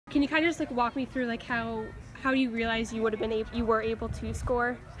Can you kind of just like walk me through like how you realized you were able to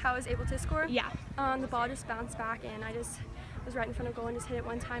score? How I was able to score? Yeah. The ball just bounced back and I just was right in front of goal and just hit it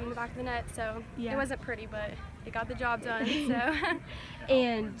one time in the back of the net. So yeah. It wasn't pretty, but it got the job done. So.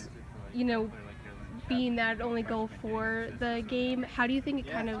 And you know, being that only goal for the game, how do you think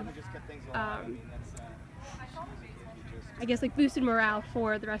it kind of I guess like boosted morale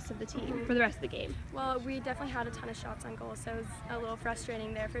for the rest of the team, for the rest of the game? Well, we definitely had a ton of shots on goal, so it was a little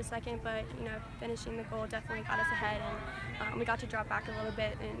frustrating there for a second, but you know, finishing the goal definitely got us ahead, and we got to drop back a little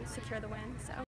bit and secure the win. So.